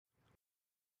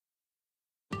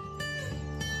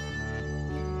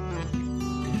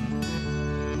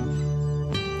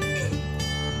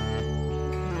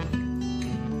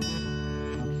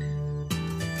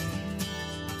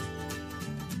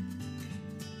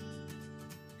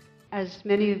As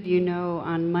many of you know,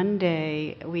 on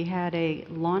Monday we had a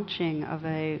launching of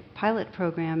a pilot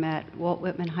program at Walt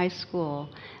Whitman High School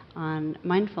on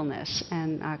mindfulness,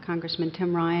 and Congressman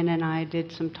Tim Ryan and I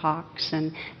did some talks,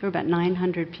 and there were about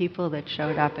 900 people that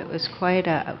showed up. It was quite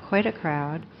a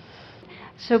crowd.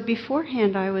 So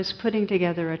beforehand, I was putting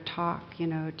together a talk,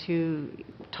 to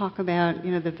talk about,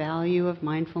 the value of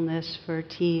mindfulness for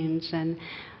teens, and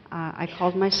I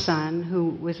called my son,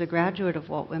 who was a graduate of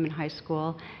Walt Whitman High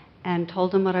School, and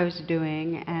told him what I was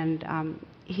doing, and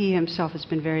he himself has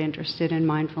been very interested in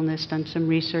mindfulness, done some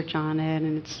research on it,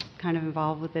 and it's kind of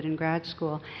involved with it in grad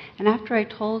school. And after I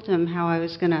told him how I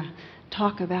was going to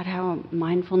talk about how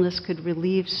mindfulness could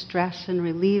relieve stress and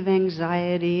relieve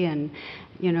anxiety and,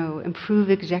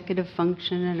 improve executive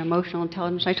function and emotional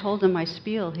intelligence, I told him my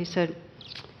spiel. He said,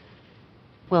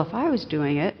 well, if I was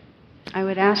doing it, I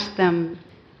would ask them,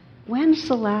 when's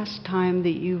the last time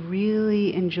that you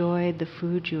really enjoyed the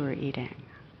food you were eating?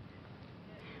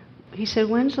 He said,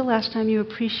 when's the last time you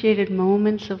appreciated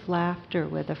moments of laughter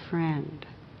with a friend?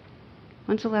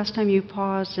 When's the last time you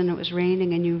paused and it was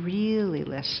raining and you really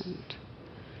listened?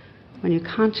 When you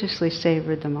consciously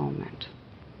savored the moment.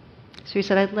 So he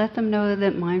said, I'd let them know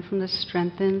that mindfulness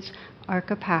strengthens our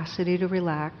capacity to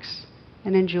relax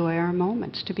and enjoy our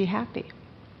moments, to be happy.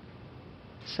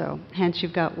 So, hence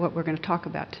you've got what we're going to talk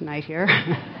about tonight here.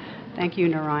 Thank you,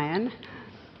 Narayan.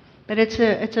 But it's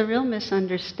a real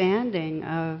misunderstanding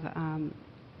of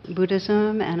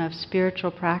Buddhism and of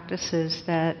spiritual practices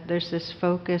that there's this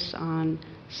focus on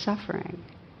suffering.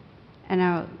 And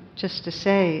now, just to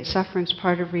say, suffering's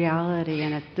part of reality,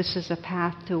 and this is a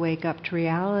path to wake up to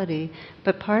reality.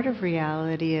 But part of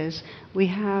reality is we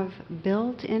have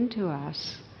built into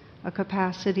us a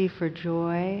capacity for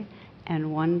joy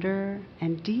and wonder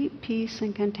and deep peace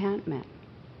and contentment.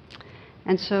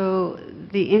 And so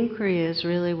the inquiry is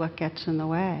really what gets in the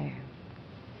way.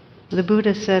 The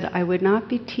Buddha said, I would not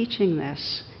be teaching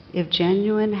this if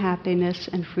genuine happiness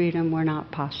and freedom were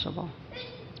not possible.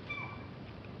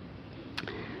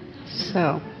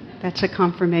 So, that's a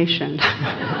confirmation.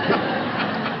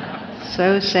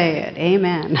 So say it.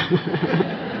 Amen.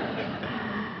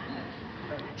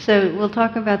 So we'll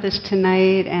talk about this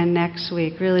tonight and next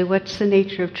week. Really, what's the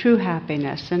nature of true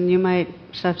happiness? And you might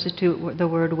substitute the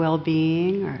word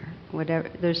well-being or whatever.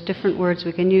 There's different words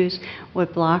we can use.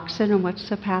 What blocks it and what's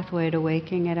the pathway to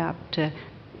waking it up to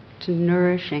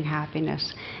nourishing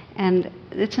happiness? And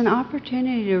it's an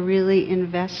opportunity to really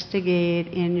investigate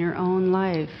in your own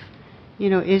life.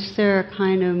 Is there a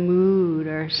kind of mood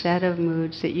or set of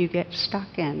moods that you get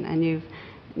stuck in and you've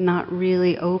not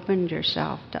really opened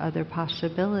yourself to other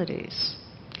possibilities?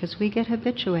 Because we get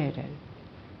habituated.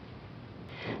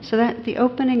 So that the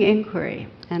opening inquiry,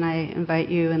 and I invite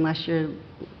you, unless you're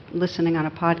listening on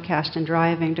a podcast and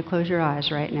driving, to close your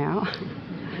eyes right now.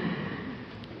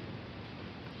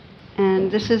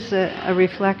 And this is a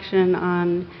reflection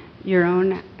on your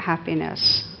own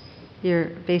happiness,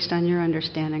 based on your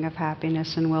understanding of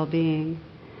happiness and well-being.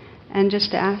 And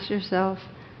just to ask yourself,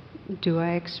 do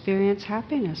I experience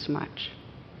happiness much?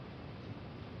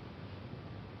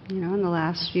 In the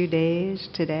last few days,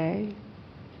 today?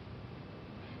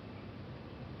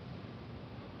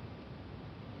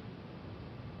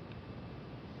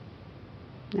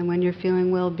 And when you're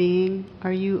feeling well-being,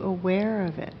 are you aware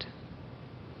of it?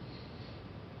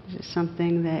 Is it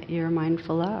something that you're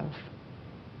mindful of?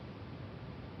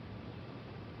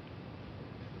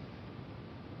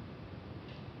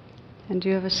 And do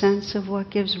you have a sense of what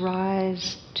gives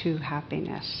rise to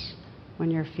happiness when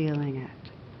you're feeling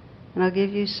it? And I'll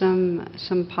give you some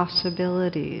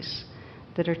possibilities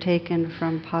that are taken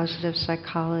from positive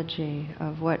psychology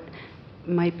of what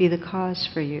might be the cause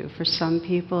for you. For some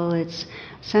people it's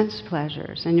sense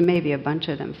pleasures, and it may be a bunch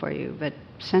of them for you, but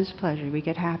sense pleasure. We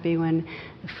get happy when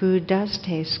the food does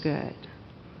taste good,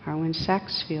 or when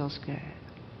sex feels good,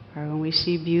 or when we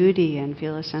see beauty and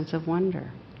feel a sense of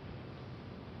wonder.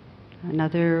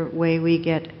 Another way we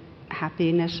get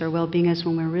happiness or well-being is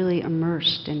when we're really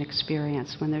immersed in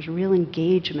experience, when there's real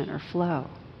engagement or flow.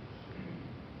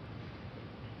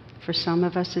 For some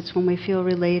of us, it's when we feel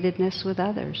relatedness with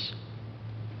others.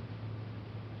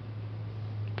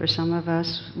 For some of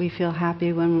us, we feel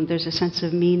happy when there's a sense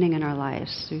of meaning in our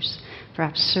lives. There's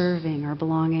perhaps serving or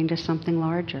belonging to something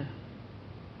larger.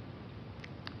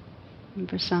 And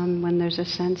for some, when there's a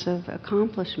sense of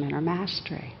accomplishment or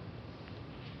mastery.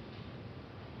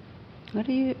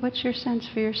 What's your sense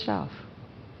for yourself?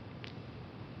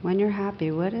 When you're happy,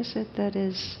 what is it that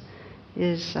is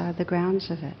the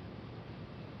grounds of it?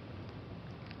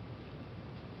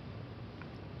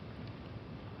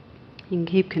 You can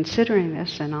keep considering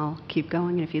this, and I'll keep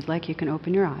going. And if you'd like, you can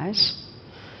open your eyes.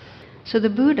 So the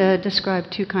Buddha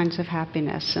described two kinds of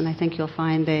happiness, and I think you'll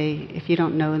find if you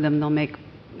don't know them, they'll make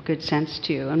good sense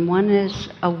to you. And one is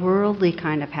a worldly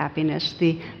kind of happiness.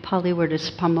 The Pali word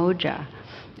is pamoja.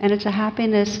 And it's a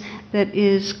happiness that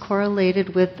is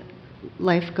correlated with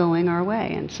life going our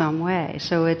way in some way.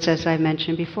 So it's, as I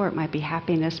mentioned before, it might be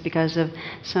happiness because of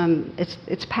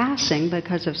it's passing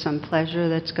because of some pleasure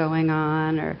that's going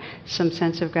on, or some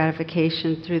sense of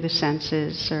gratification through the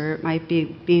senses, or it might be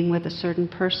being with a certain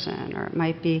person, or it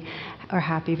might be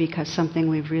happy because something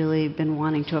we've really been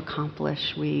wanting to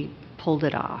accomplish, we pulled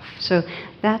it off. So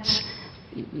that's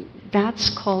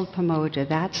called pamoja.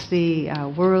 That's the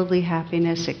worldly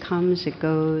happiness. It comes, it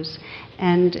goes,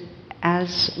 and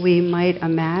as we might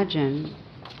imagine,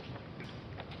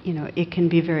 it can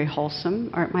be very wholesome,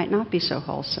 or it might not be so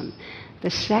wholesome. The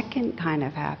second kind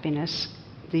of happiness,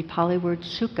 the Pali word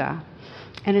sukha,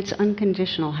 and it's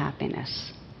unconditional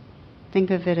happiness.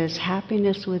 Think of it as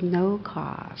happiness with no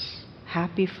cause,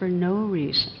 happy for no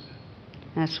reason.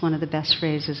 That's one of the best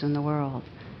phrases in the world.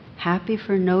 Happy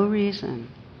for no reason.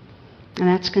 And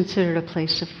that's considered a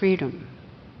place of freedom.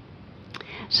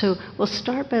 So we'll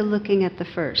start by looking at the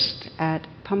first, at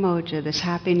pamoja, this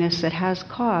happiness that has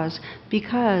cause,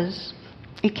 because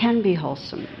it can be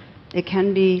wholesome. It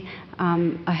can be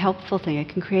a helpful thing. It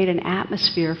can create an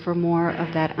atmosphere for more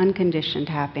of that unconditioned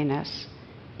happiness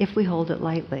if we hold it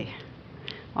lightly.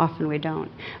 Often we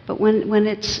don't. But when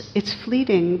it's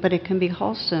fleeting, but it can be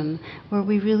wholesome, where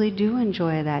we really do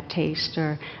enjoy that taste,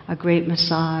 or a great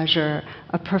massage, or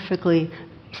a perfectly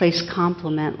placed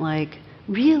compliment like,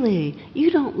 really,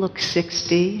 you don't look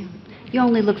 60, you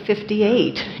only look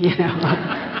 58,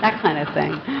 that kind of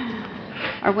thing.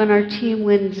 Or when our team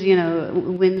wins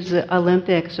the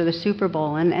Olympics or the Super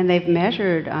Bowl, and they've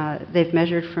measured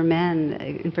for men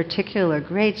in particular,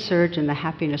 great surge in the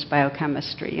happiness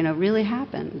biochemistry. Really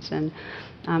happens, and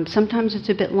sometimes it's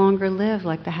a bit longer lived,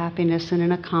 like the happiness in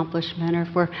an accomplishment, or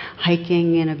if we're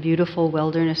hiking in a beautiful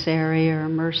wilderness area, or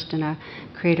immersed in a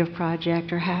creative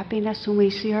project, or happiness when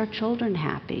we see our children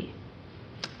happy.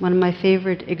 One of my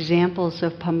favorite examples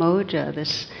of pamoja,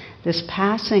 this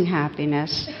passing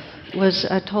happiness, was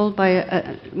told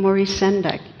by Maurice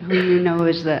Sendak, who you know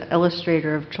is the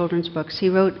illustrator of children's books. He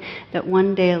wrote that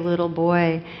one day a little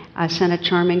boy sent a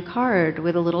charming card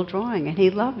with a little drawing, and he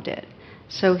loved it.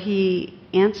 So he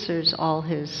answers all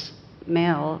his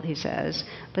mail, he says,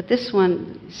 but this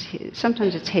one,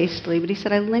 sometimes it's hastily, but he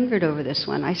said, I lingered over this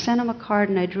one. I sent him a card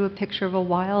and I drew a picture of a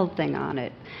wild thing on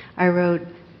it. I wrote,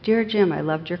 Dear Jim, I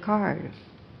loved your card.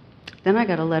 Then I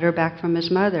got a letter back from his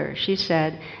mother. She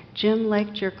said, Jim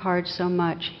liked your card so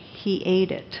much, he ate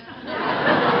it.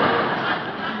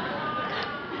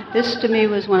 This to me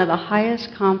was one of the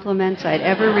highest compliments I'd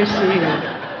ever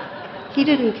received. He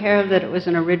didn't care that it was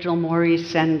an original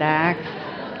Maurice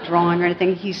Sendak drawing or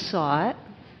anything. He saw it,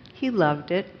 he loved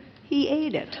it, he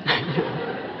ate it.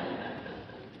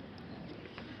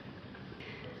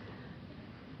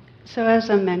 So as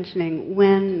I'm mentioning,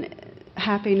 when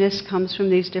happiness comes from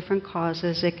these different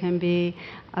causes, it can be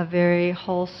a very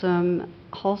wholesome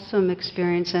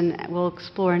experience, and we'll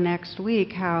explore next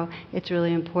week how it's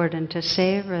really important to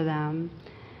savor them.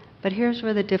 But here's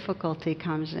where the difficulty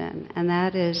comes in, and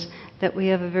that is that we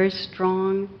have a very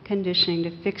strong conditioning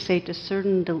to fixate to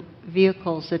certain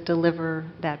vehicles that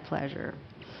deliver that pleasure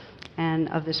and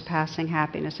of this passing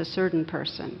happiness, a certain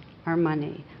person, our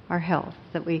money, our health,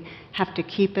 that we have to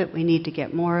keep it, we need to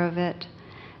get more of it.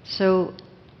 So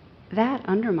that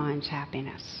undermines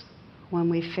happiness when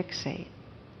we fixate,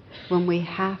 when we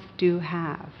have to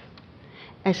have.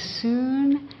 As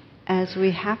soon as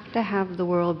we have to have the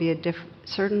world be a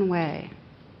certain way,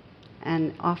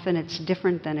 and often it's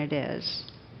different than it is,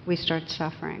 we start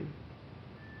suffering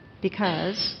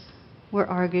because we're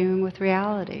arguing with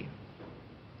reality.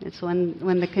 It's when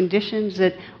the conditions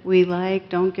that we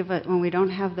like when we don't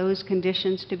have those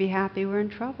conditions to be happy, we're in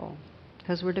trouble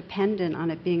because we're dependent on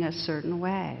it being a certain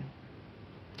way.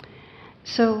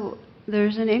 So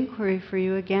there's an inquiry for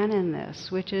you again in this,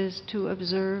 which is to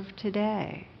observe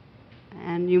today.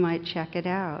 And you might check it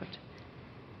out.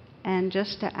 And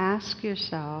just to ask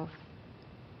yourself,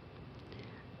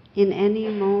 in any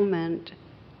moment,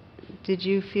 did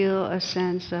you feel a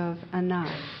sense of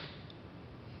enough?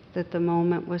 That the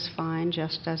moment was fine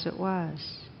just as it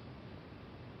was?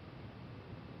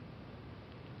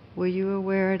 Were you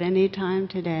aware at any time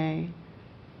today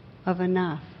of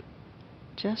enough,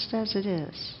 just as it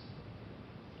is,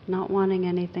 not wanting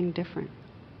anything different?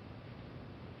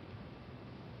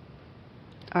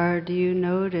 Or do you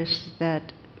notice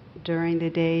that during the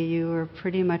day you were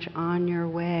pretty much on your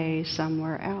way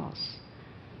somewhere else,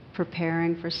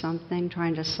 preparing for something,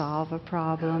 trying to solve a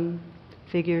problem,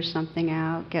 figure something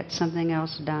out, get something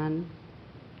else done.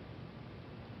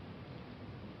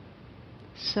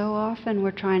 So often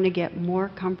we're trying to get more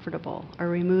comfortable or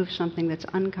remove something that's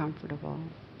uncomfortable.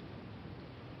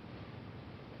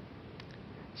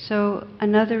 So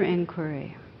another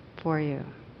inquiry for you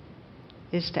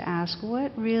is to ask,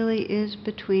 what really is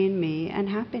between me and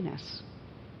happiness?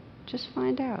 Just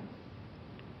find out.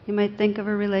 You might think of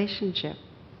a relationship.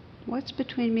 What's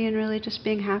between me and really just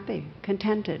being happy,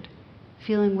 contented,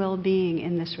 feeling well-being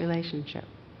in this relationship?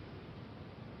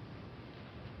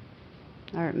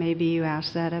 Or maybe you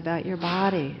ask that about your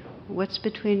body. What's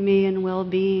between me and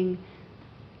well-being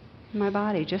in my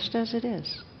body, just as it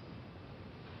is?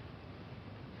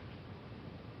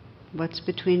 What's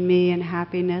between me and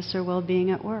happiness or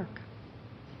well-being at work?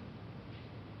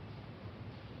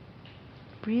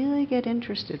 Really get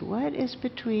interested. What is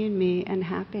between me and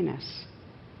happiness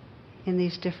in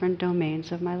these different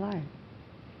domains of my life?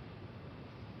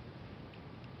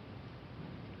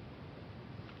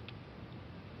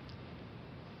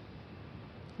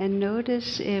 And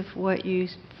notice if what you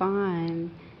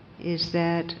find is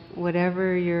that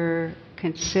whatever you're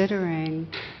considering,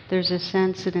 there's a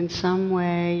sense that in some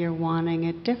way you're wanting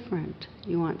it different.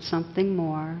 You want something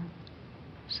more,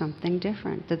 something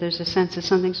different. That there's a sense that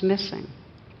something's missing.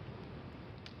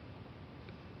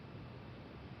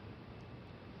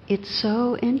 It's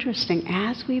so interesting.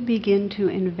 As we begin to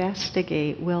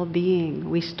investigate well-being,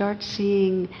 we start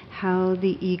seeing how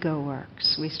the ego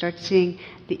works. We start seeing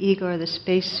the ego, or the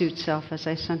spacesuit self, as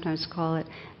I sometimes call it,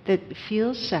 that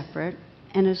feels separate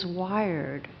and is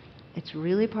wired. It's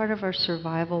really part of our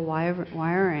survival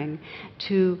wiring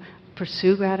to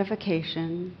pursue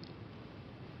gratification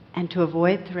and to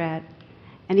avoid threat.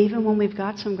 And even when we've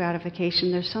got some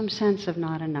gratification, there's some sense of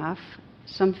not enough.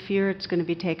 Some fear it's going to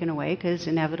be taken away, because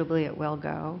inevitably it will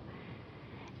go.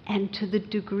 And to the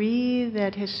degree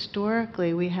that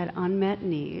historically we had unmet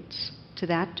needs, to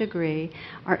that degree,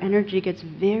 our energy gets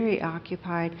very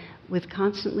occupied with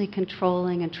constantly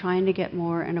controlling and trying to get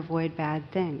more and avoid bad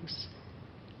things.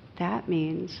 That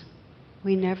means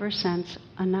we never sense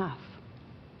enough.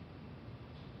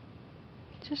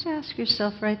 Just ask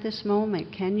yourself right this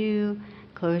moment, can you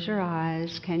close your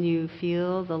eyes? Can you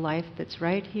feel the life that's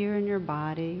right here in your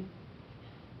body?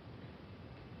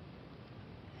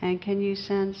 And can you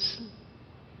sense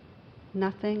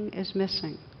nothing is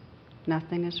missing,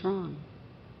 nothing is wrong?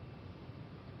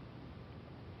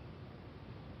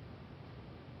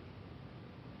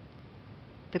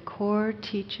 The core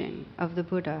teaching of the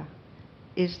Buddha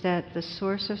is that the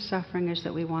source of suffering is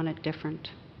that we want it different.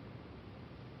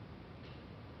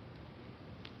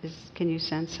 Can you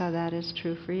sense how that is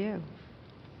true for you?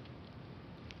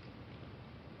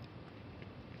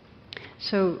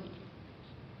 So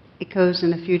it goes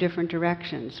in a few different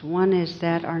directions. One is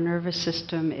that our nervous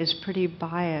system is pretty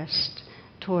biased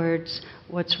towards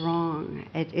what's wrong.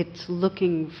 It's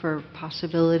looking for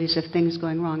possibilities of things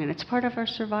going wrong, and it's part of our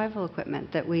survival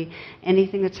equipment that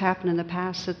anything that's happened in the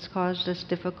past that's caused us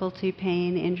difficulty,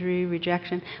 pain, injury,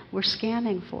 rejection, we're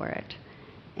scanning for it.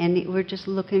 And we're just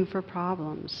looking for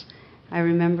problems. I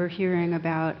remember hearing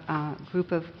about a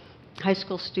group of high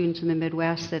school students in the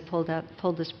Midwest that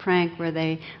pulled this prank where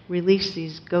they released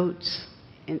these goats,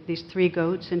 these 3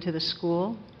 goats into the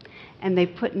school, and they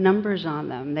put numbers on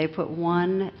them. They put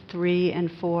 1, 3,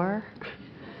 and 4.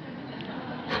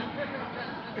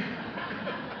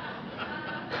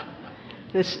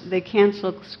 They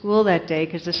canceled school that day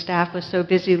because the staff was so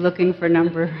busy looking for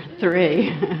number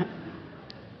 3.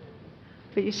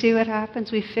 But you see what happens?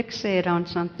 We fixate on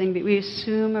something, but we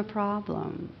assume a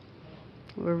problem.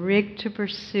 We're rigged to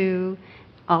pursue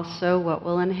also what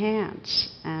will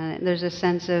enhance. And there's a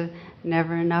sense of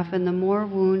never enough, and the more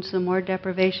wounds, the more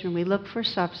deprivation. We look for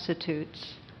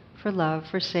substitutes for love,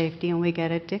 for safety, and we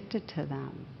get addicted to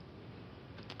them.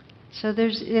 So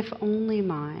there's if-only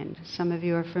mind, some of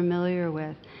you are familiar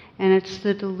with. And it's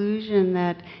the delusion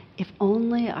that if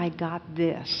only I got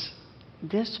this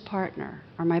partner,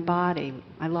 or my body,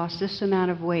 I lost this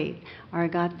amount of weight, or I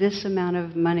got this amount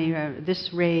of money, or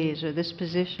this raise, or this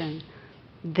position,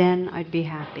 then I'd be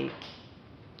happy.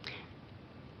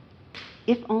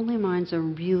 If-only mind's a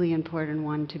really important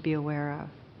one to be aware of.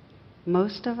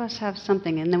 Most of us have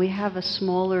something, and then we have a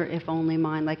smaller if-only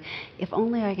mind, like, if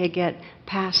only I could get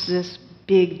past this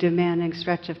big demanding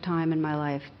stretch of time in my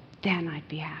life, then I'd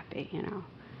be happy,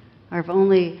 Or if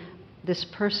only this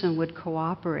person would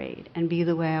cooperate and be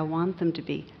the way I want them to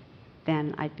be,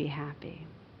 then I'd be happy.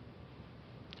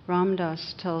 Ram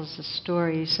Dass tells a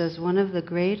story. He says, one of the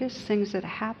greatest things that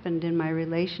happened in my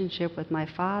relationship with my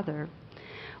father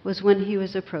was when he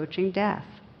was approaching death.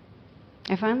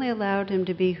 I finally allowed him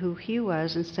to be who he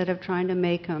was instead of trying to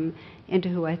make him into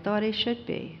who I thought he should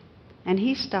be. And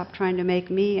he stopped trying to make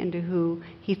me into who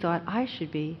he thought I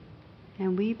should be,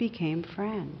 and we became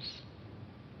friends.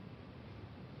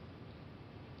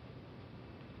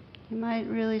 You might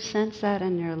really sense that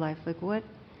in your life, like what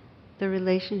the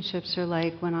relationships are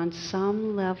like when on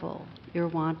some level you're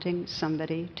wanting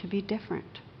somebody to be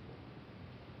different.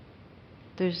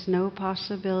 There's no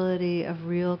possibility of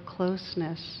real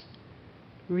closeness,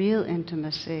 real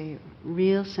intimacy,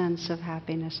 real sense of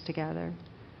happiness together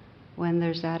when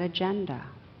there's that agenda.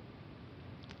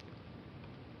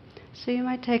 So you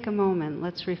might take a moment,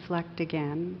 let's reflect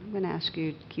again. I'm going to ask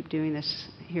you to keep doing this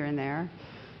here and there.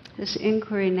 This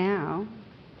inquiry now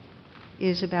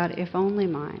is about if only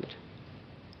mind.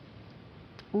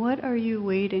 What are you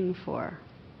waiting for?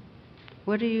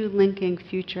 What are you linking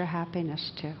future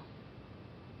happiness to?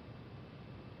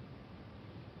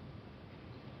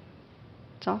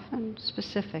 It's often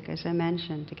specific, as I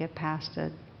mentioned, to get past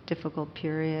a difficult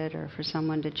period or for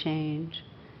someone to change.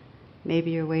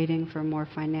 Maybe you're waiting for more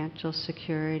financial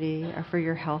security or for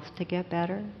your health to get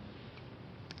better.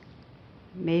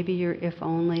 Maybe your if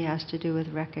only has to do with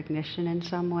recognition in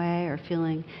some way or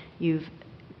feeling you've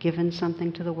given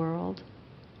something to the world.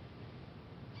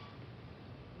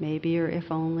 Maybe your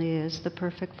if only is the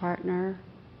perfect partner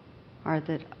or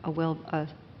that a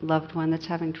loved one that's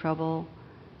having trouble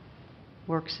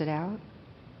works it out.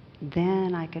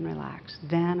 Then I can relax.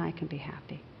 Then I can be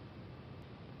happy.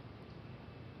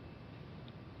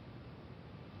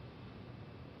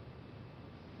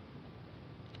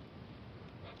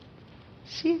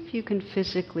 See if you can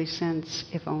physically sense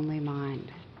if only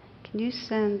mind. Can you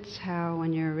sense how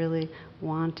when you're really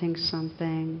wanting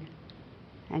something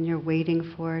and you're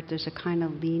waiting for it, there's a kind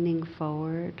of leaning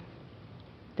forward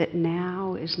that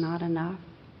now is not enough?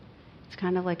 It's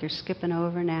kind of like you're skipping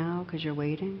over now because you're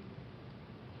waiting.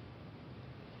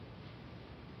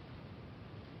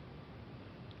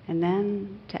 And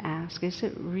then to ask, is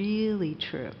it really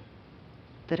true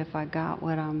that if I got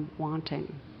what I'm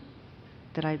wanting,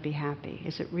 that I'd be happy?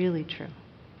 Is it really true?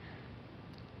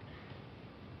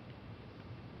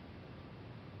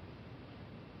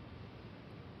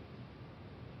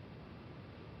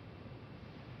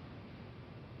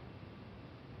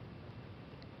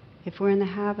 If we're in the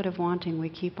habit of wanting, we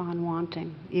keep on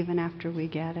wanting, even after we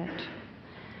get it.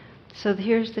 So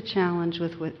here's the challenge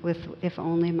with if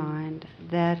only mind,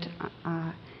 that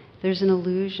there's an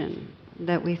illusion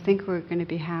that we think we're going to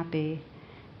be happy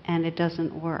and it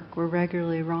doesn't work. We're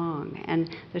regularly wrong.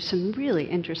 And there's some really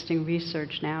interesting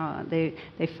research now. They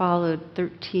followed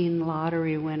 13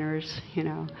 lottery winners,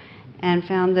 and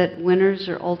found that winners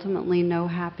are ultimately no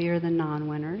happier than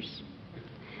non-winners.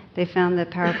 They found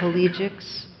that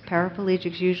paraplegics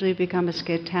usually become as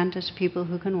content as people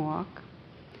who can walk.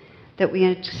 That we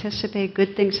anticipate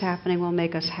good things happening will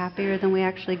make us happier than we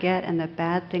actually get, and that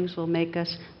bad things will make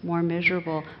us more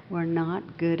miserable. We're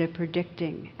not good at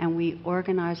predicting, and we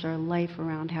organize our life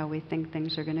around how we think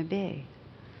things are going to be.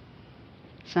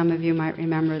 Some of you might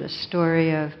remember the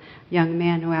story of a young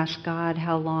man who asked God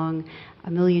how long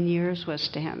 1,000,000 years was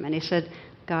to him. And he said,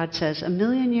 God says,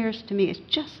 1,000,000 years to me is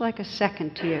just like a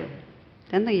second to you.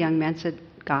 Then the young man said,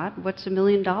 God, what's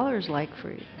 $1,000,000 like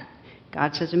for you?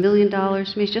 God says,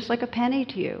 $1,000,000 to me is just like a penny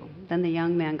to you. Then the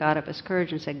young man got up his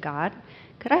courage and said, God,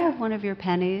 could I have one of your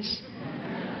pennies?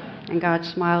 And God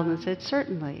smiled and said,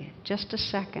 certainly, just a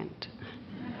second.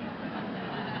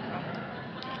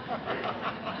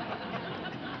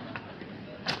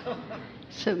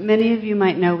 So many of you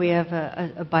might know we have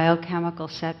a biochemical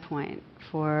set point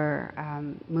for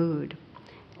mood,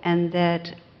 and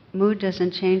that mood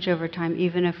doesn't change over time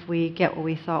even if we get what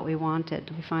we thought we wanted.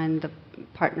 We find the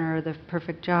partner or the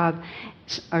perfect job,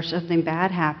 or something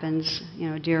bad happens,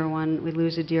 dear one, we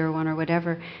lose a dear one or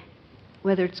whatever.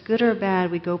 Whether it's good or bad,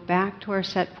 we go back to our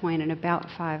set point in about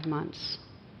 5 months.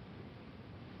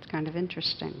 It's kind of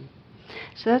interesting.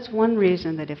 So that's one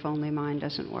reason that if only mind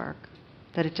doesn't work,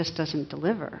 that it just doesn't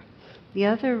deliver. The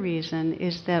other reason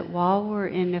is that while we're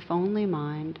in if only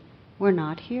mind, we're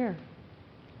not here.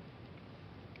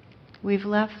 We've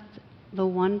left the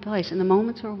one place. In the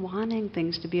moments we're wanting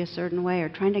things to be a certain way or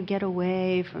trying to get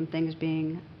away from things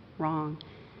being wrong,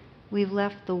 we've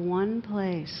left the one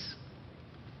place,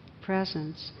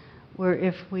 presence, where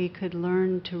if we could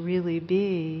learn to really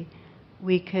be,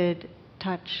 we could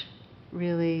touch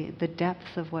really the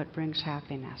depth of what brings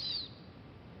happiness.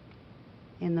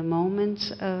 In the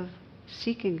moments of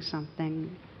seeking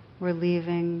something, we're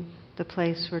leaving the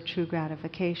place where true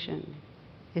gratification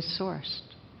is sourced.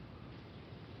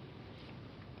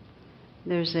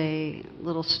 There's a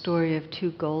little story of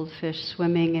two goldfish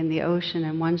swimming in the ocean,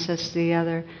 and one says to the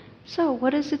other, "So,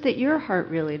 what is it that your heart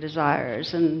really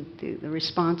desires?" And the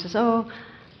response is, "Oh,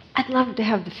 I'd love to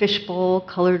have the fishbowl,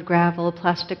 colored gravel,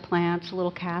 plastic plants, a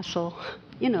little castle,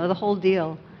 you know, the whole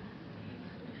deal."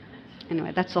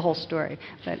 Anyway, that's the whole story.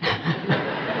 But,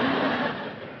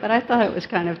 but I thought it was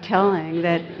kind of telling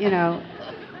that, you know,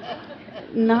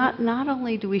 not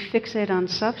only do we fixate on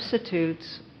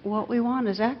substitutes, what we want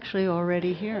is actually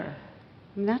already here.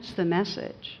 And that's the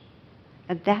message.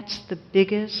 And that's the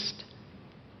biggest,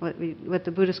 what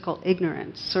the Buddhists call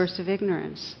ignorance, source of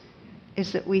ignorance,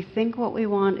 is that we think what we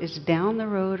want is down the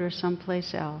road or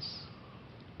someplace else.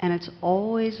 And it's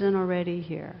always and already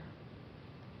here.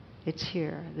 It's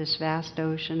here, this vast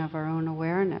ocean of our own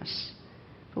awareness.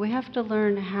 But we have to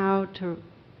learn how to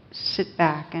sit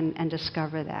back and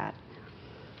discover that.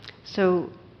 So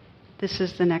this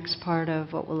is the next part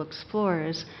of what we'll explore,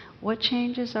 is what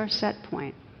changes our set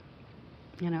point?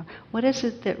 You know, what is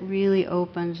it that really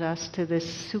opens us to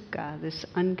this sukha, this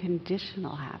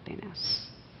unconditional happiness?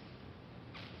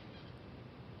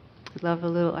 I have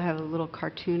a little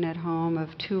cartoon at home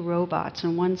of two robots,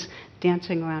 and one's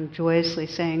dancing around joyously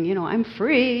saying, you know, "I'm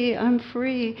free, I'm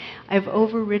free. I've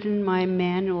overridden my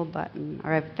manual button,"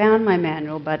 or "I've found my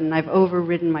manual button, I've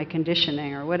overridden my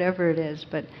conditioning," or whatever it is.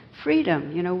 But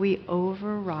freedom, you know, we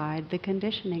override the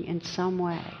conditioning in some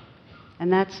way. And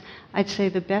that's, I'd say,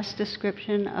 the best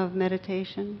description of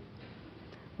meditation.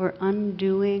 We're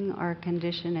undoing our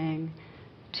conditioning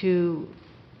to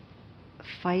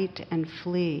fight and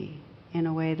flee in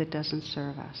a way that doesn't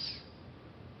serve us.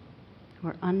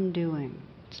 We're undoing.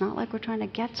 It's not like we're trying to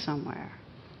get somewhere.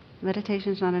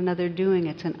 Meditation's not another doing,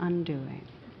 it's an undoing.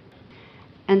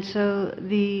 And so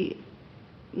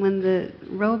when the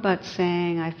robot's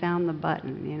saying, "I found the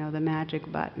button," you know, the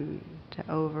magic button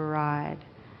to override,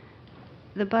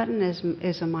 the button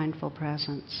is a mindful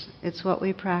presence. It's what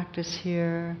we practice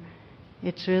here.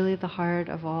 It's really the heart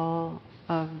of all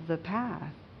of the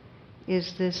path.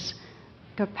 Is this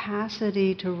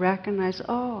capacity to recognize,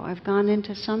 oh, I've gone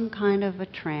into some kind of a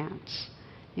trance.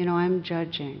 You know, I'm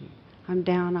judging. I'm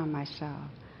down on myself.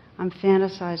 I'm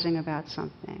fantasizing about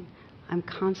something. I'm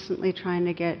constantly trying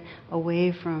to get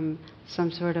away from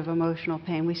some sort of emotional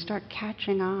pain. We start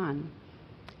catching on.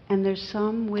 And there's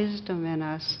some wisdom in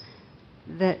us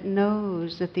that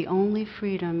knows that the only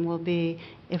freedom will be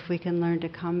if we can learn to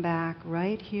come back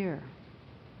right here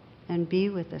and be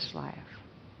with this life.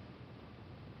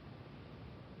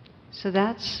 So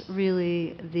that's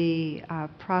really the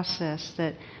process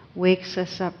that wakes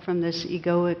us up from this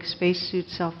egoic spacesuit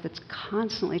self that's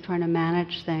constantly trying to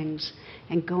manage things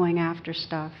and going after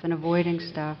stuff and avoiding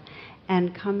stuff,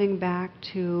 and coming back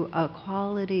to a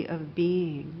quality of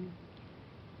being.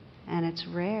 And it's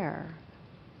rare,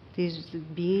 the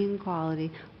being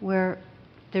quality, where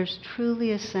there's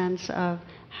truly a sense of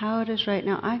how it is right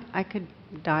now. I could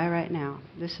die right now.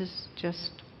 This is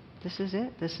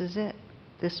it.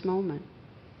 This moment.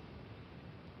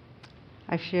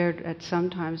 I've shared at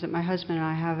sometimes that my husband and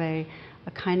I have a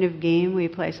kind of game we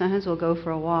play. Sometimes we'll go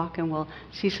for a walk and we'll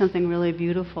see something really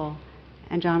beautiful,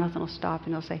 and Jonathan will stop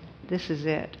and he'll say, "This is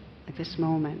it, at this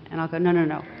moment." And I'll go,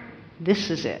 No,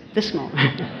 this is it, this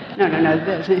moment. No,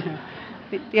 this. You know.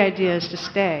 The idea is to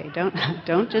stay.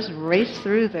 Don't just race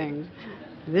through things.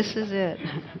 This is it.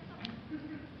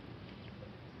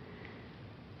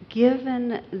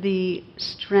 Given the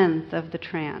strength of the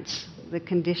trance, the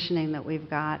conditioning that we've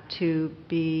got to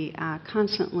be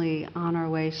constantly on our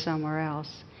way somewhere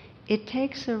else, it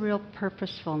takes a real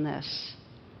purposefulness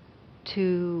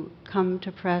to come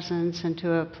to presence and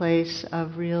to a place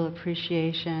of real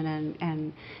appreciation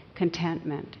and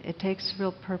contentment. It takes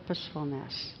real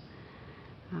purposefulness.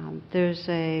 There's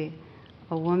a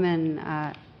woman,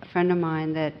 a friend of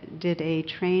mine, that did a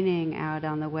training out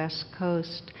on the West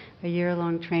Coast, a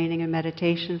year-long training in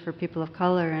meditation for people of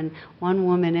color, and one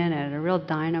woman in it, a real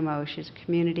dynamo, she's a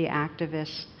community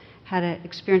activist, had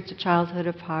experienced a childhood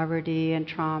of poverty and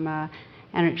trauma,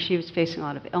 and she was facing a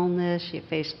lot of illness. She had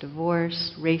faced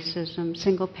divorce, racism,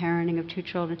 single parenting of 2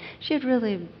 children. She had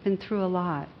really been through a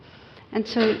lot. And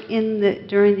so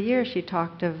during the year, she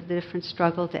talked of the different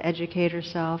struggle to educate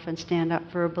herself and stand up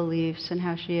for her beliefs, and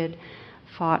how she had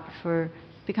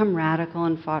become radical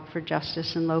and fought for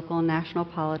justice in local and national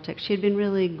politics. She had been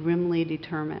really grimly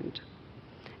determined.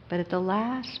 But at the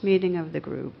last meeting of the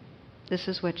group, this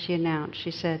is what she announced.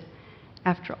 She said,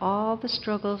 "After all the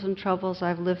struggles and troubles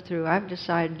I've lived through, I've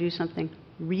decided to do something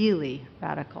really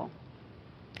radical.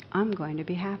 I'm going to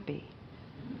be happy."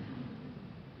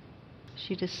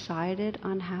 She decided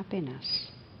on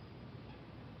happiness.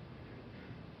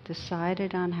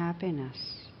 Decided on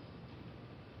happiness.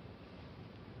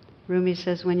 Rumi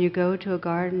says, when you go to a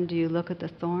garden, do you look at the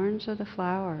thorns or the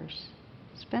flowers?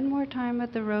 Spend more time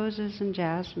with the roses and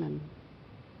jasmine.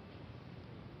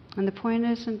 And the point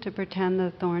isn't to pretend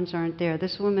the thorns aren't there.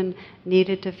 This woman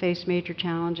needed to face major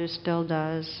challenges, still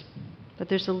does. But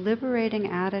there's a liberating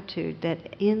attitude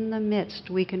that in the midst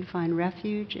we can find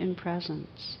refuge in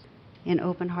presence, in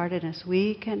open-heartedness.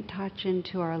 We can touch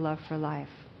into our love for life,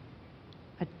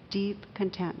 a deep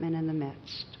contentment in the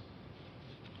midst.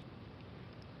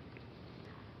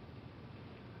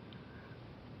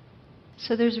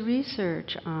 So there's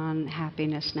research on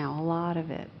happiness now, a lot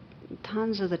of it.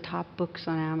 Tons of the top books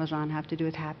on Amazon have to do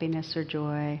with happiness or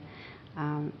joy.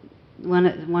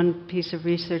 One piece of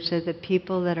research said that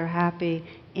people that are happy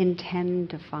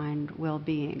intend to find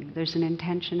well-being. There's an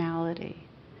intentionality.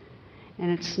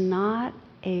 And it's not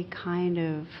a kind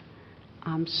of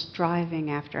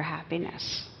striving after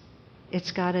happiness.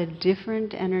 It's got a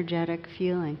different energetic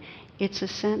feeling. It's a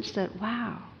sense that,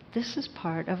 wow, this is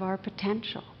part of our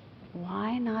potential.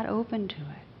 Why not open to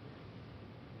it?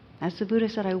 As the Buddha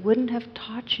said, I wouldn't have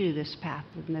taught you this path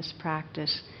and this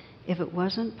practice if it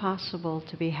wasn't possible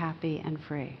to be happy and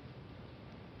free.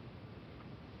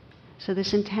 So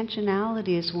this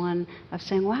intentionality is one of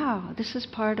saying, wow, this is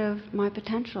part of my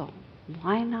potential.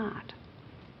 Why not?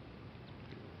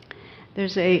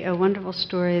 There's a wonderful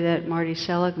story that Marty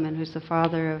Seligman, who's the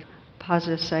father of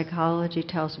positive psychology,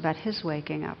 tells about his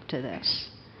waking up to this.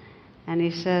 And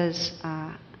he says,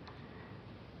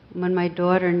 when my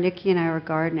daughter Nikki and I were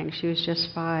gardening, she was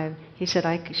just 5, he said,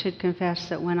 I should confess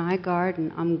that when I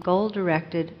garden, I'm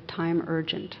goal-directed,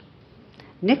 time-urgent.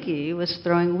 Nikki was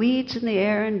throwing weeds in the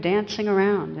air and dancing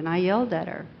around, and I yelled at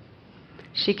her.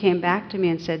 She came back to me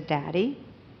and said, Daddy,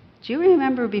 do you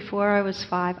remember before I was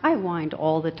 5, I whined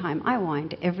all the time. I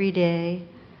whined every day.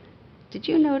 Did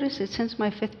you notice that since my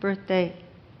 5th birthday,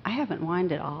 I haven't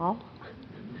whined at all?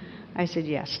 I said,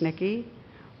 yes, Nikki.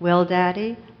 Well,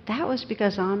 Daddy, that was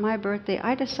because on my birthday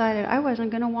I decided I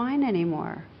wasn't going to whine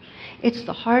anymore. It's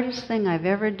the hardest thing I've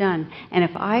ever done. And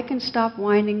if I can stop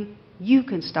whining, you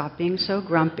can stop being so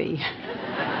grumpy.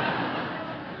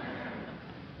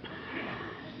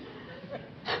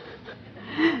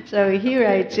 So he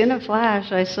writes, in a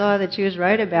flash, I saw that she was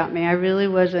right about me. I really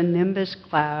was a nimbus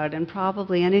cloud, and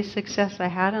probably any success I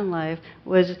had in life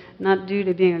was not due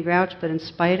to being a grouch, but in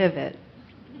spite of it.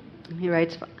 He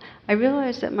writes, I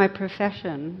realized that my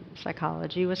profession,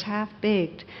 psychology, was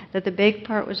half-baked, that the baked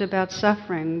part was about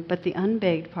suffering, but the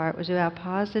unbaked part was about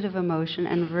positive emotion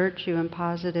and virtue and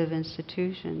positive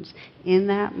institutions. In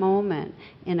that moment,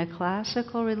 in a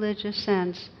classical religious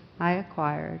sense, I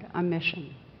acquired a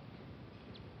mission.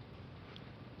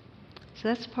 So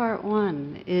that's part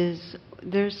one, is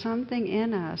there's something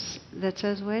in us that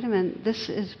says, wait a minute, this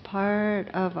is part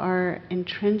of our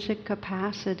intrinsic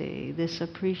capacity, this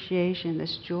appreciation,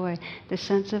 this joy, this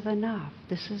sense of enough.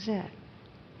 This is it.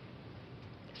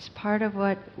 It's part of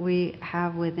what we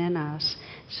have within us.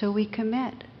 So we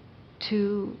commit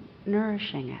to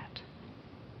nourishing it.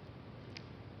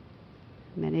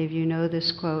 Many of you know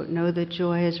this quote, know that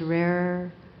joy is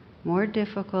rarer, more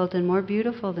difficult, and more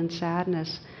beautiful than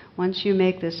sadness. Once you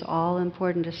make this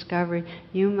all-important discovery,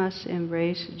 you must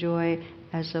embrace joy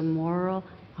as a moral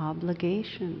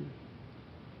obligation.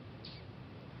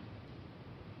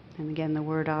 And again, the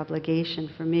word obligation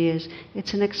for me is,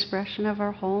 it's an expression of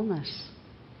our wholeness.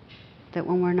 That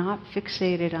when we're not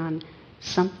fixated on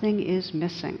something is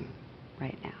missing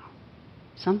right now,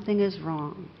 something is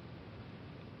wrong,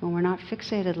 when we're not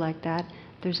fixated like that,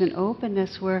 there's an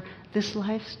openness where this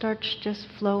life starts just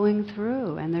flowing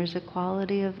through, and there's a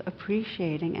quality of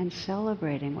appreciating and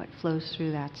celebrating what flows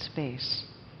through that space.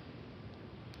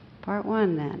 Part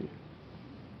one, then.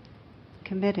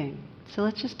 Committing. So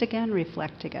let's just again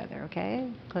reflect together,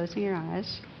 okay? Closing your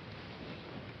eyes.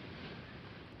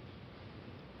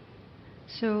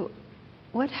 So,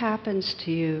 what happens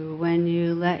to you when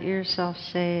you let yourself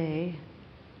say,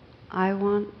 I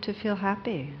want to feel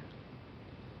happy.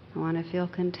 I want to feel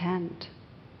content.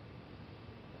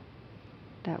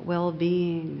 That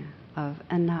well-being of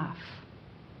enough.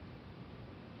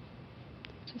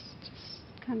 Just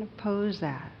kind of pose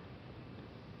that.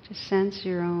 Just sense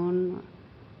your own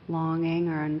longing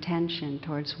or intention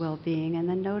towards well-being, and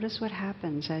then notice what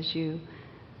happens as you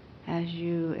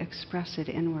express it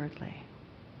inwardly.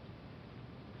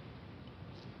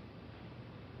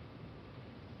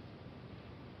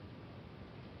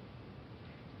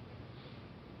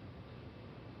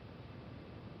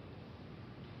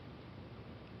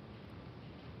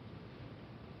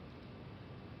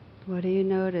 What do you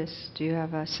notice? Do you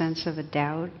have a sense of a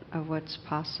doubt of what's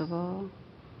possible?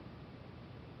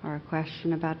 Or a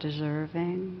question about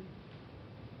deserving?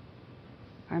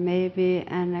 Or maybe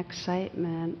an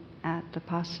excitement at the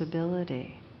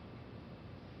possibility?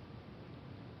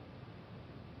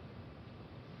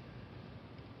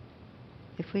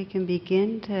 If we can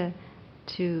begin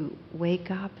to wake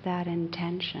up that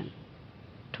intention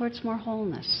towards more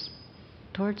wholeness,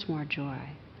 towards more joy,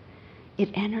 it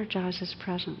energizes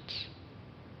presence.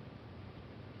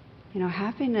 You know,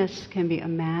 happiness can be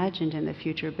imagined in the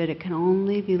future, but it can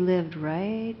only be lived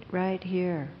right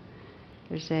here.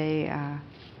 There's a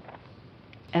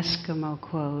Eskimo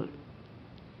quote.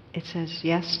 It says,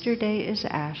 "Yesterday is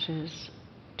ashes,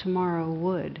 tomorrow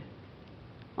wood.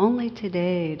 Only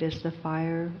today does the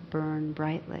fire burn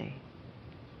brightly."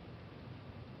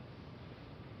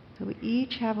 So we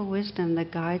each have a wisdom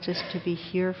that guides us to be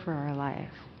here for our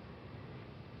life.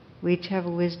 We each have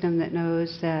a wisdom that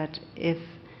knows that if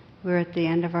we're at the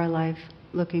end of our life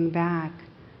looking back,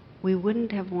 we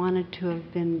wouldn't have wanted to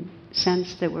have been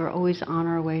sensed that we're always on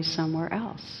our way somewhere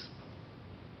else.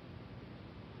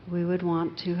 We would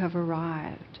want to have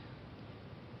arrived.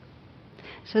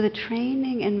 So the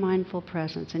training in mindful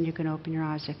presence, and you can open your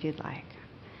eyes if you'd like,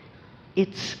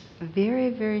 it's very,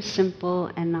 very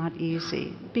simple and not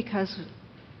easy, because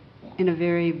in a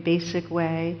very basic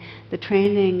way, the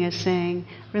training is saying,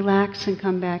 relax and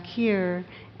come back here,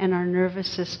 and our nervous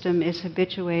system is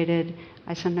habituated.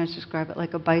 I sometimes describe it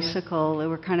like a bicycle.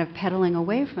 We're kind of pedaling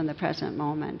away from the present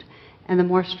moment. And the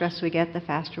more stress we get, the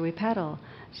faster we pedal.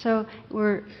 So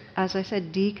we're, as I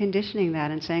said, deconditioning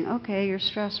that and saying, okay, you're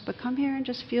stressed, but come here and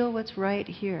just feel what's right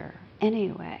here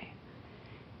anyway.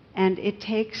 And it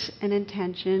takes an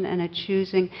intention and a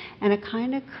choosing and a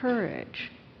kind of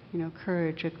courage,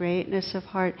 courage, a greatness of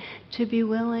heart, to be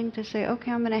willing to say,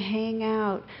 okay, I'm going to hang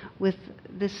out with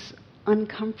this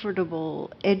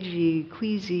uncomfortable, edgy,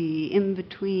 queasy,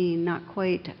 in-between, not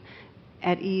quite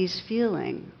at ease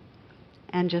feeling,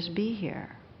 and just be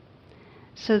here.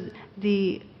 So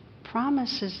the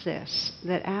promise is this,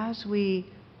 that as we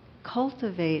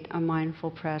cultivate a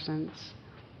mindful presence,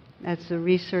 as the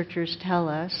researchers tell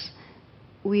us,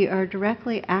 we are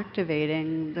directly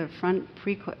activating the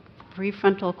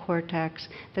prefrontal cortex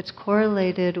that's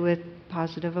correlated with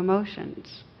positive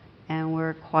emotions. And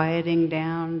we're quieting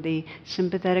down the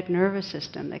sympathetic nervous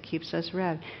system that keeps us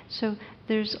revved. So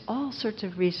there's all sorts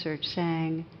of research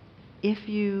saying, if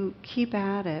you keep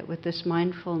at it with this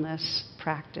mindfulness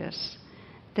practice,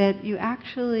 that you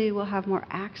actually will have more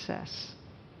access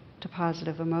to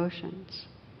positive emotions.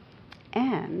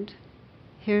 And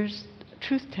here's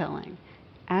truth-telling.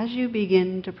 As you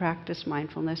begin to practice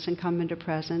mindfulness and come into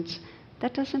presence,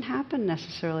 that doesn't happen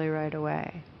necessarily right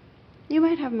away. You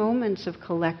might have moments of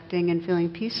collecting and feeling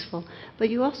peaceful, but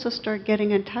you also start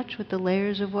getting in touch with the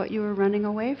layers of what you were running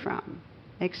away from.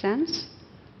 Make sense?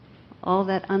 All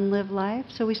that unlived life.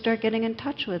 So we start getting in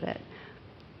touch with it.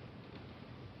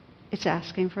 It's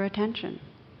asking for attention.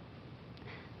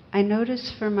 I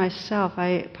notice for myself,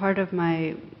 part of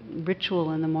my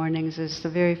ritual in the mornings is the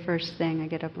very first thing. I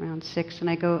get up around 6 and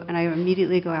I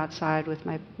immediately go outside with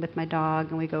my dog,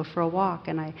 and we go for a walk,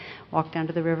 and I walk down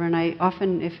to the river, and I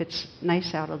often, if it's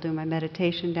nice out, I'll do my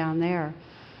meditation down there.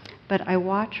 But I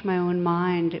watch my own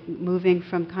mind moving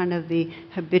from kind of the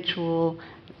habitual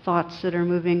thoughts that are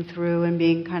moving through and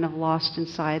being kind of lost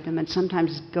inside them, and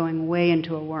sometimes going way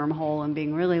into a wormhole and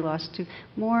being really lost, to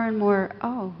more and more,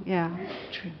 oh yeah,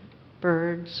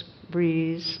 birds,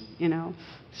 breeze,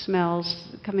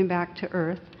 smells, coming back to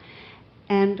earth.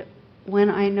 And when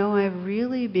I know I've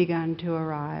really begun to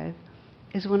arrive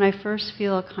is when I first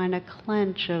feel a kind of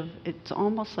clench of, it's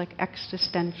almost like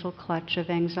existential clutch of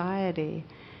anxiety.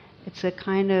 It's a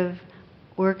kind of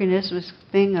organismic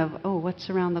thing of, oh, what's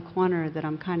around the corner that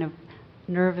I'm kind of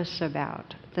nervous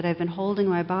about, that I've been holding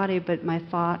my body, but my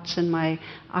thoughts and my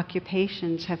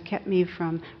occupations have kept me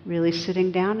from really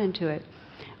sitting down into it.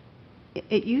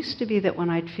 It used to be that when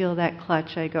I'd feel that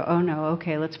clutch, I'd go, oh no,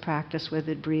 okay, let's practice with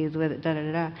it, breathe with it,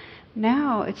 da-da-da-da.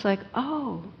 Now it's like,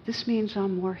 oh, this means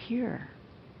I'm more here.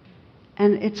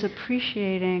 And it's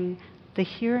appreciating the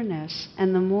here-ness,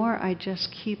 and the more I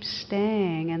just keep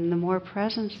staying and the more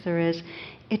presence there is,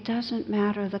 it doesn't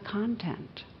matter the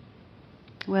content.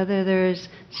 Whether there's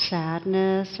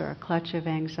sadness or a clutch of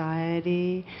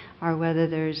anxiety, or whether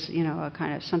there's, a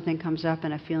kind of something comes up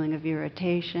and a feeling of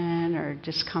irritation or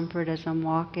discomfort as I'm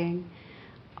walking,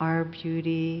 our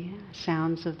beauty,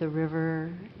 sounds of the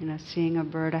river, seeing a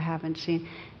bird I haven't seen,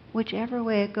 whichever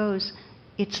way it goes,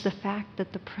 it's the fact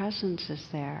that the presence is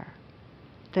there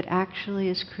that actually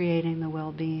is creating the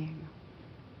well-being.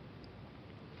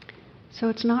 So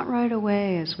it's not right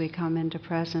away as we come into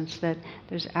presence that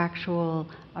there's a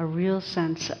real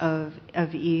sense of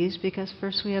ease, because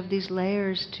first we have these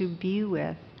layers to be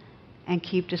with and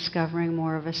keep discovering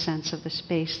more of a sense of the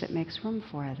space that makes room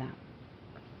for them.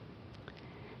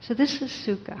 So this is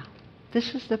sukha.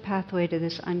 This is the pathway to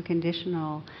this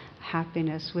unconditional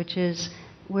happiness, which is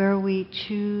where we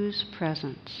choose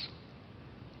presence.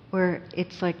 Where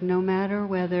it's like no matter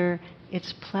whether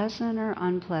it's pleasant or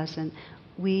unpleasant,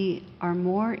 we are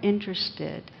more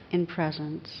interested in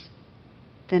presence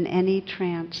than any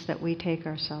trance that we take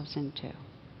ourselves into.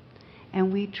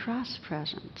 And we trust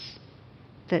presence.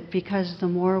 That because the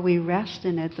more we rest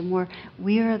in it, the more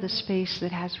we are the space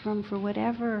that has room for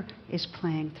whatever is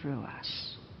playing through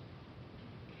us.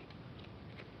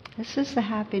 This is the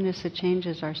happiness that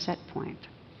changes our set point.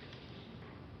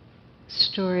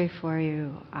 Story for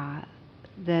you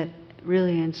that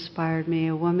really inspired me.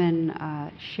 A woman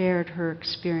shared her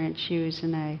experience. She was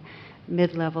in a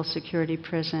mid-level security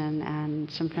prison, and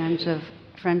some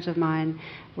friends of mine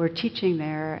were teaching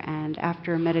there, and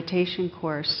after a meditation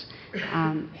course,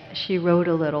 she wrote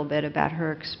a little bit about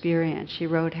her experience. She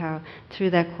wrote how through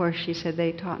that course, she said,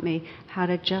 they taught me how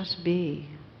to just be,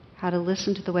 how to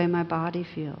listen to the way my body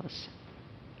feels,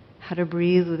 how to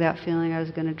breathe without feeling I was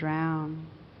going to drown.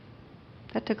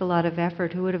 That took a lot of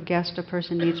effort. Who would have guessed a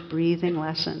person needs breathing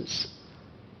lessons?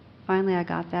 Finally, I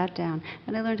got that down.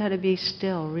 And I learned how to be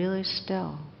still, really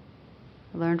still.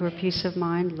 I learned where peace of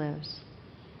mind lives.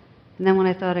 And then when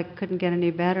I thought it couldn't get any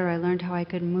better, I learned how I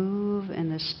could move in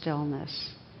the stillness.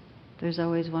 There's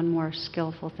always one more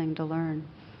skillful thing to learn.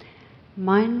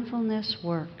 Mindfulness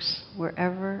works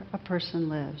wherever a person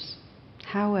lives,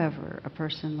 however a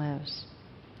person lives.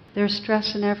 There's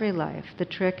stress in every life. The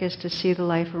trick is to see the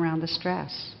life around the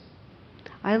stress.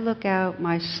 I look out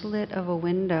my slit of a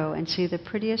window and see the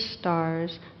prettiest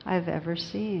stars I've ever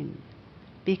seen,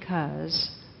 because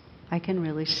I can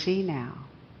really see now.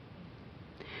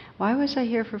 Why was I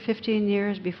here for 15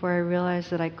 years before I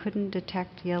realized that I couldn't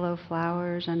detect yellow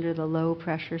flowers under the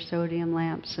low-pressure sodium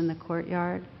lamps in the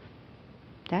courtyard?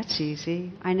 That's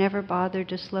easy. I never bothered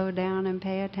to slow down and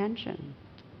pay attention.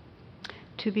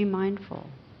 To be mindful.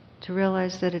 To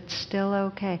realize that it's still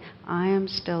okay. I am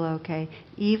still okay.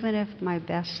 Even if my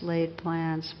best laid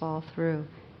plans fall through.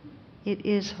 It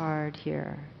is hard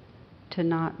here to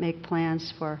not make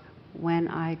plans for when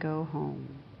I go home.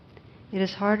 It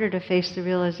is harder to face the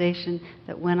realization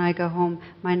that when I go home,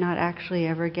 I might not actually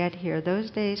ever get here. Those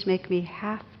days make me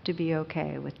have to be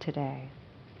okay with today.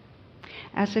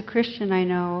 As a Christian, I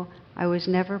know I was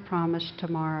never promised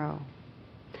tomorrow.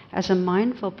 As a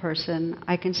mindful person,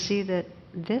 I can see that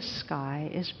this sky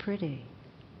is pretty.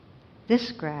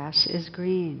 This grass is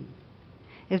green.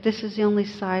 If this is the only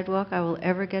sidewalk I will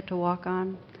ever get to walk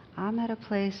on, I'm at a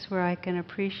place where I can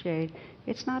appreciate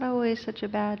it's not always such a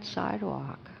bad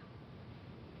sidewalk.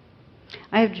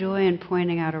 I have joy in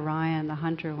pointing out Orion the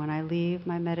hunter when I leave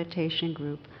my meditation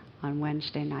group on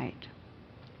Wednesday night.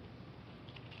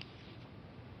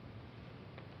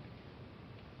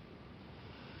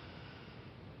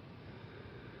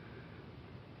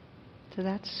 So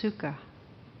that's sukha.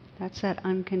 That's that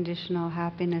unconditional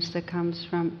happiness that comes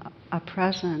from a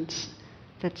presence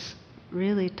that's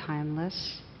really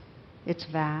timeless. It's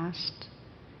vast.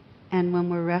 And when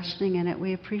we're resting in it,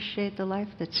 we appreciate the life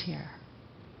that's here.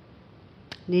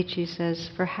 Nietzsche says,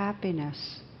 for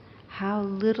happiness, how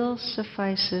little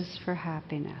suffices for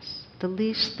happiness. The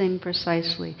least thing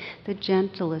precisely, the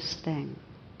gentlest thing,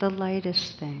 the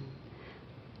lightest thing.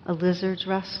 A lizard's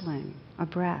rustling, a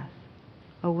breath,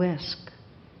 a whisk,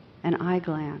 an eye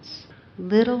glance.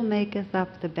 Little maketh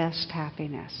up the best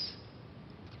happiness.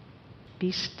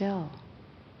 Be still.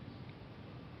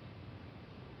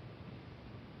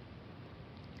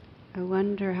 I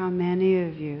wonder how many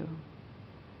of you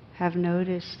have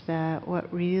noticed that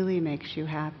what really makes you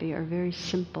happy are very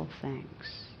simple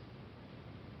things.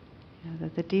 You know,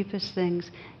 that the deepest things,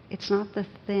 it's not the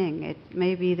thing. It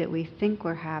may be that we think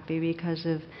we're happy because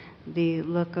of the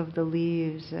look of the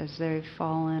leaves as they've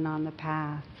fallen on the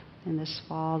path in this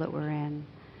fall that we're in,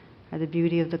 or the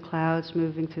beauty of the clouds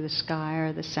moving through the sky,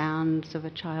 or the sounds of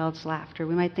a child's laughter.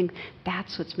 We might think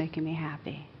that's what's making me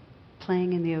happy,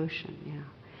 playing in the ocean, you know.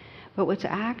 But what's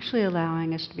actually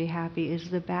allowing us to be happy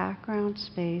is the background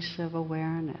space of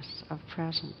awareness, of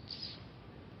presence.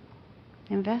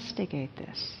 Investigate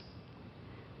this.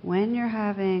 When you're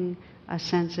having a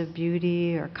sense of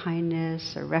beauty or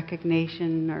kindness or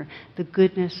recognition or the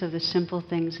goodness of the simple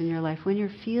things in your life, when you're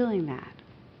feeling that,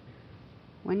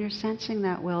 when you're sensing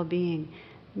that well-being,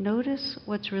 notice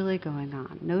what's really going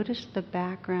on. Notice the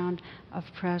background of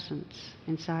presence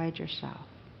inside yourself.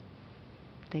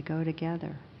 They go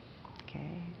together.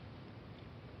 Okay?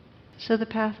 So the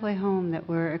pathway home that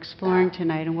we're exploring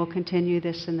tonight, and we'll continue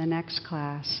this in the next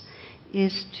class,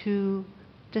 is to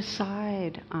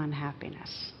decide on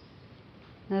happiness.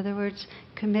 In other words,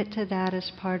 commit to that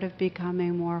as part of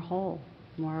becoming more whole,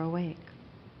 more awake.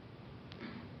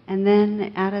 And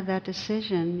then out of that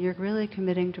decision, you're really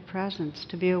committing to presence,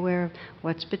 to be aware of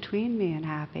what's between me and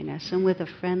happiness. And with a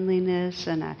friendliness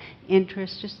and an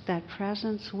interest, just that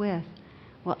presence with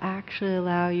will actually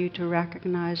allow you to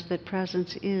recognize that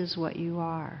presence is what you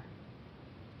are.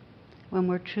 When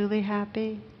we're truly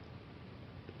happy,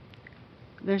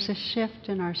 there's a shift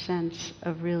in our sense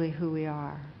of really who we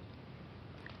are.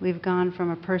 We've gone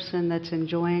from a person that's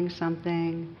enjoying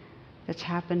something, that's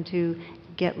happened to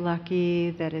get lucky,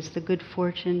 that is the good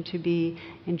fortune to be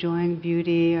enjoying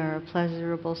beauty or a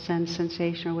pleasurable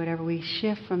sensation or whatever. We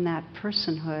shift from that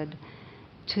personhood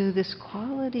to this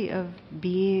quality of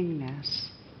beingness,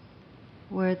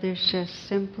 where there's just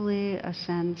simply a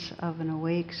sense of an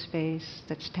awake space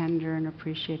that's tender and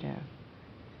appreciative.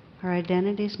 Our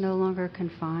identity is no longer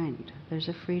confined. There's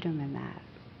a freedom in that.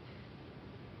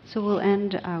 So we'll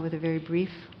end with a very brief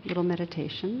little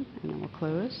meditation, and then we'll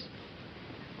close.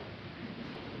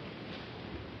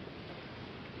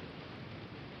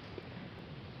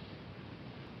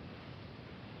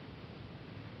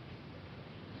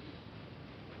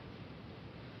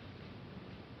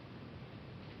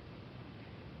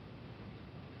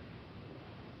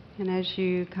 And as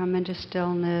you come into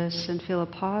stillness and feel a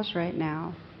pause right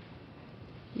now,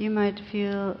 you might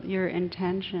feel your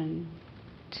intention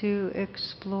to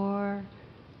explore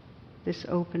this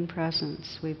open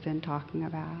presence we've been talking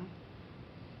about.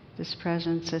 This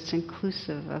presence that's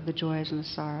inclusive of the joys and the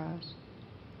sorrows.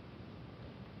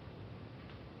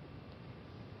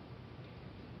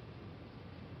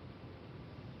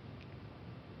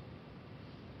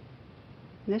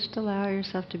 Just allow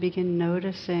yourself to begin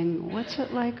noticing, what's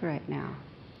it like right now?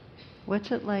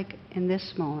 What's it like in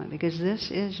this moment? Because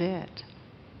this is it.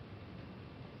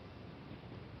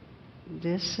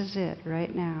 This is it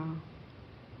right now.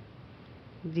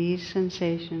 These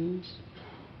sensations.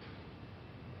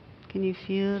 Can you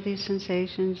feel these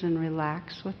sensations and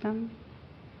relax with them?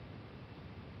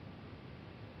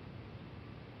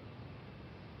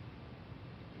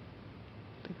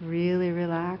 Really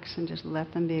relax and just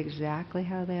let them be exactly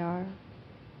how they are.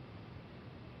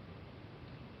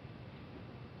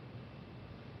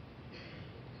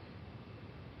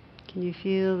 Can you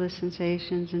feel the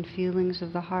sensations and feelings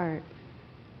of the heart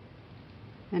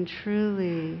and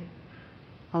truly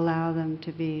allow them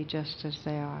to be just as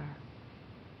they are?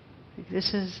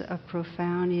 This is a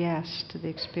profound yes to the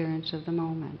experience of the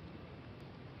moment.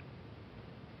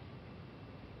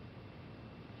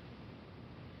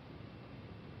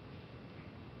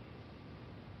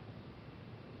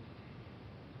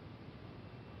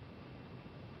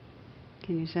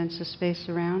 Can you sense the space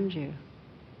around you?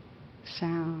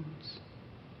 Sounds.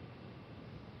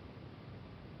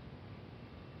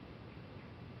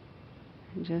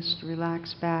 And just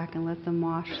relax back and let them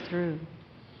wash through.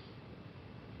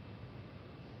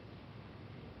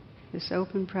 This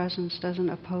open presence doesn't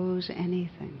oppose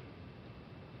anything.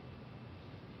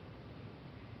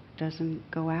 It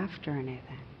doesn't go after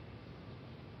anything.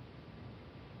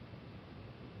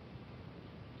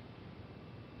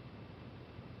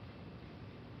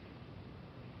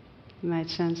 You might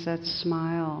sense that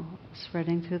smile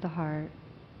spreading through the heart.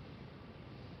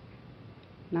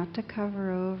 Not to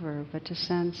cover over, but to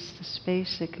sense the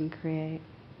space it can create.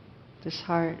 This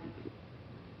heart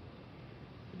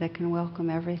that can welcome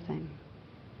everything.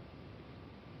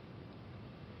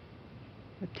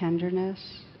 With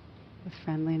tenderness, with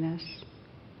friendliness.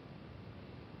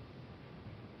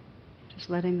 Just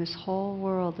letting this whole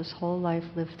world, this whole life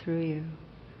live through you.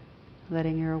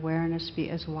 Letting your awareness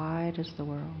be as wide as the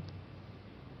world.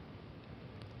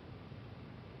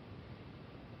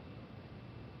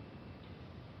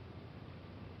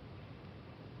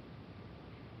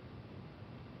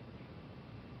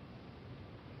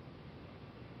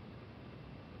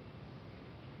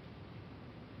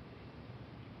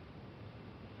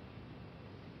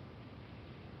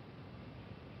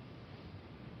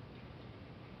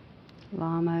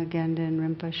 Lama Gendin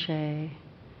Rinpoche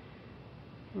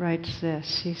writes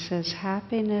this. He says,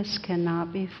 happiness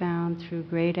cannot be found through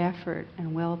great effort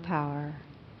and willpower,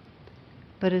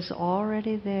 but is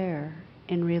already there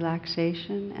in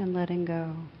relaxation and letting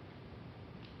go.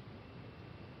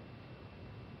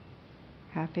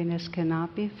 Happiness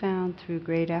cannot be found through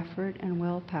great effort and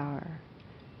willpower,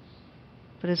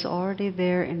 but is already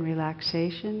there in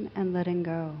relaxation and letting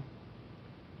go.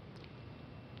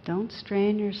 Don't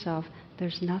strain yourself.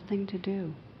 There's nothing to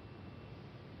do.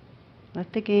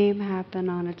 Let the game happen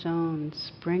on its own,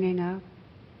 springing up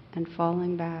and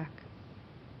falling back,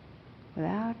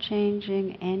 without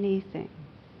changing anything,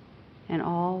 and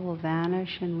all will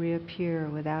vanish and reappear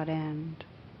without end.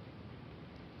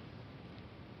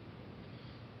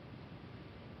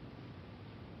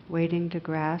 Waiting to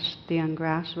grasp the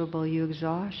ungraspable, you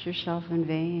exhaust yourself in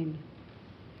vain.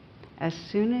 As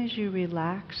soon as you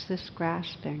relax this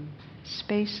grasping,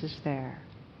 space is there,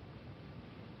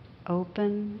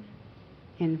 open,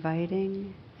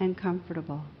 inviting, and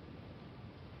comfortable.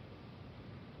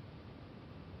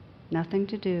 Nothing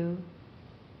to do,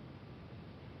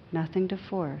 nothing to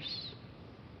force,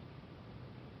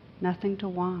 nothing to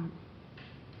want.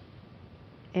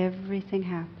 Everything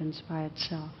happens by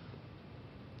itself.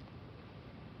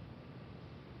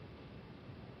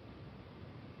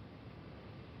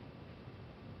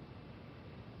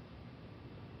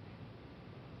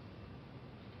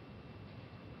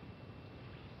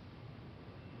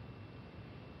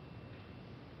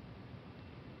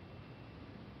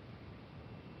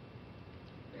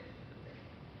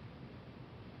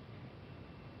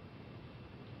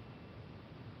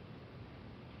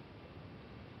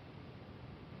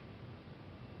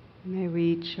 May we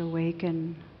each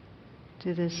awaken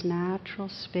to this natural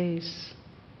space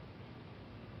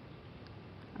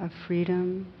of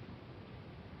freedom,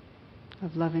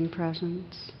 of loving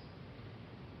presence,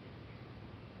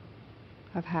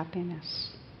 of happiness.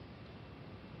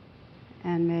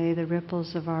 And may the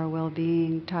ripples of our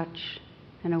well-being touch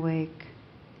and awake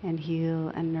and heal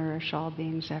and nourish all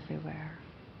beings everywhere.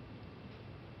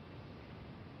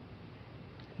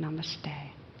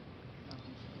 Namaste.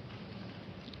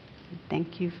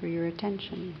 Thank you for your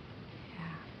attention. Yeah.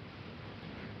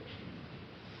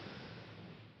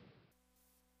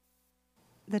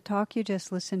 The talk you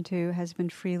just listened to has been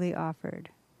freely offered.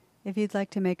 If you'd like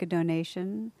to make a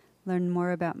donation, learn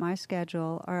more about my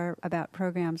schedule, or about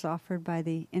programs offered by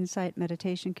the Insight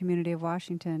Meditation Community of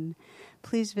Washington,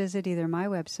 please visit either my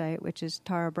website, which is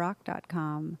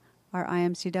tarabrach.com, or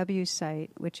IMCW's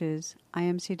site, which is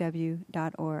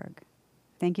imcw.org.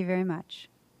 Thank you very much.